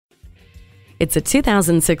It's a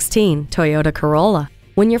 2016 Toyota Corolla.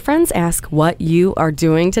 When your friends ask what you are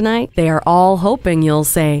doing tonight, they are all hoping you'll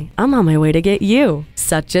say, "I'm on my way to get you."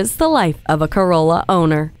 Such is the life of a Corolla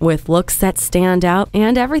owner, with looks that stand out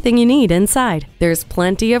and everything you need inside. There's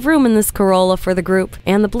plenty of room in this Corolla for the group,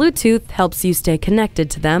 and the Bluetooth helps you stay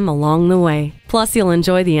connected to them along the way. Plus, you'll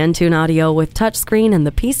enjoy the Entune audio with touchscreen and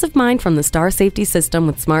the peace of mind from the Star Safety System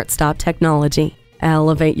with Smart Stop technology.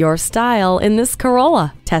 Elevate your style in this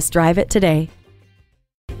Corolla. Test drive it today.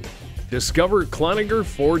 Discover Cloninger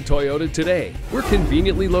Ford Toyota today. We're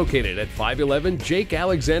conveniently located at 511 Jake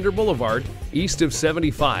Alexander Boulevard, east of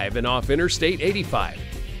 75 and off Interstate 85.